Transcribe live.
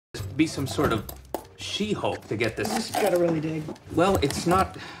be some sort of She-Hulk to get this. This gotta really dig. Well, it's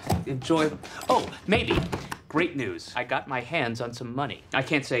not enjoyable. Oh, maybe. Great news. I got my hands on some money. I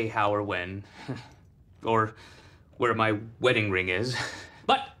can't say how or when, or where my wedding ring is.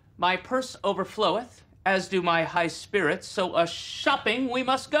 But my purse overfloweth, as do my high spirits, so a-shopping we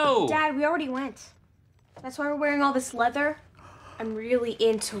must go. Dad, we already went. That's why we're wearing all this leather. I'm really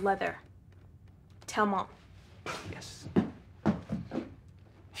into leather. Tell Mom. Yes.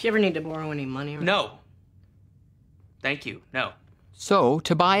 If you ever need to borrow any money... No. Thank you, no. So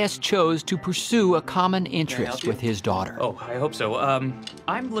Tobias chose to pursue a common interest with his daughter. Oh, I hope so.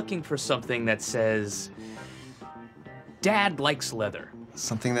 I'm looking for something that says, Dad likes leather.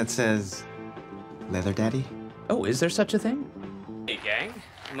 Something that says, Leather Daddy? Oh, is there such a thing? Hey, gang.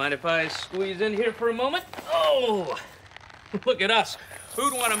 Mind if I squeeze in here for a moment? Oh! Look at us.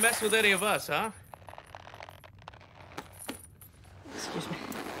 Who'd want to mess with any of us, huh? Excuse me.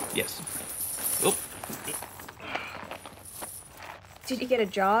 Yes. Oh. Did you get a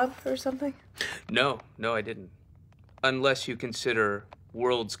job or something? No, I didn't. Unless you consider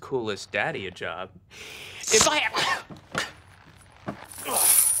world's coolest daddy a job. If I...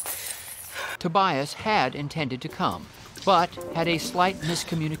 Tobias had intended to come, but had a slight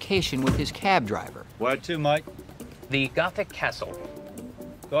miscommunication with his cab driver. Where to, mate? The Gothic Castle.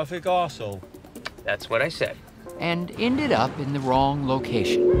 Gothic Castle. That's what I said. And ended up in the wrong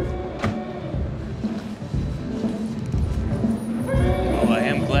location. Oh, I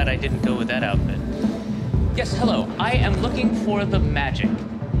am glad I didn't go with that outfit. Yes, hello. I am looking for the magic.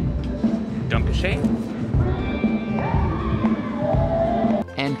 Dunkashane?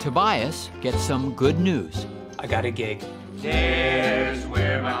 And Tobias gets some good news. I got a gig. There's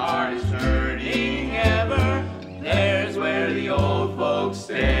where my heart is turning ever. There's where the old folks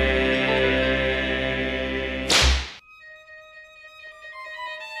stay.